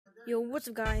Yo, what's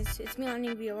up guys? It's me,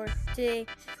 Lightning VR. Today,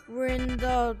 we're in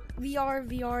the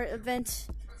VR event,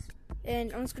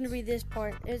 and I'm just gonna read this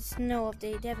part. It's no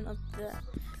update, they haven't updated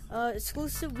that.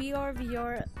 Exclusive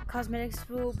VR cosmetics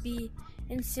will be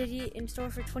in store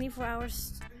for 24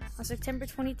 hours on September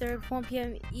 23rd, 1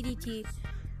 p.m. EDT.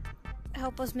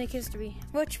 Help us make history,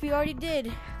 which we already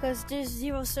did, because there's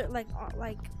zero like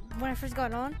when I first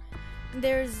got on,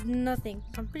 there's nothing.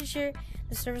 I'm pretty sure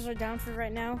the servers are down for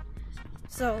right now.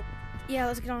 So, yeah,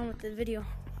 let's get on with the video.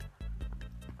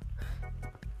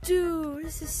 Dude,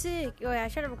 this is sick. Oh yeah, I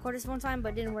tried to record this one time,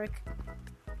 but it didn't work.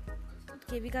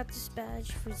 Okay, we got this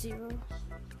badge for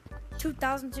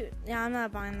 2,002. Yeah, I'm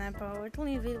not buying that, bro. It's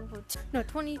only available for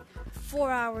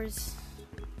 24 hours.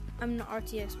 I'm in the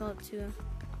RTX mode too.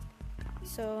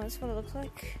 So, that's what it looks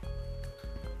like.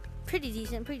 Pretty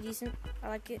decent. I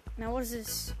like it. Now, what is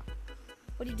this?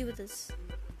 What do you do with this?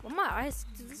 Well, my eyes,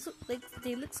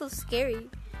 they look so scary.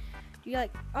 You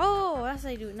like, oh, that's how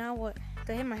you do it. Now what?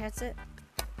 Do I hit my headset?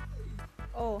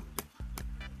 Oh.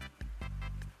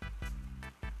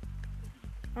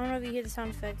 I don't know if you hear the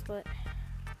sound effects, but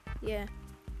yeah.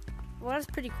 Well, that's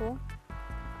pretty cool.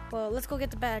 Well, let's go get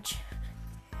the badge.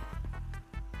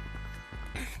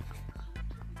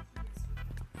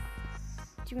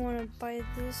 Do you want to buy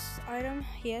this item?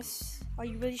 Yes. Are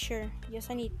you really sure? Yes,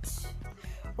 I need it.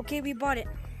 Okay, we bought it.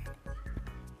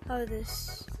 How is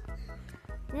this?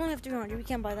 We only have 300. We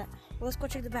can't buy that. Well, let's go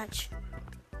check the badge.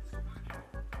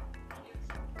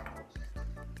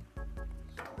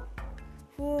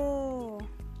 Whoa.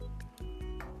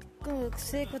 Gonna look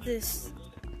sick with this.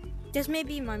 This may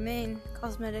be my main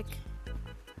cosmetic.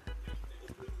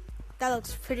 That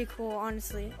looks pretty cool,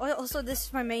 honestly. Also, this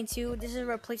is my main too. This is a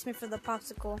replacement for the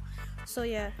popsicle. So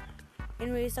yeah.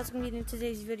 Anyways, that's gonna be in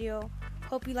today's video.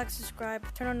 Hope you like,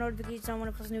 subscribe, turn on notifications on when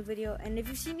I post a new video. And if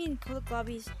you see me in public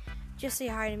lobbies, just say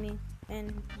hi to me.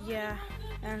 And yeah,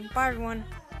 and bye everyone.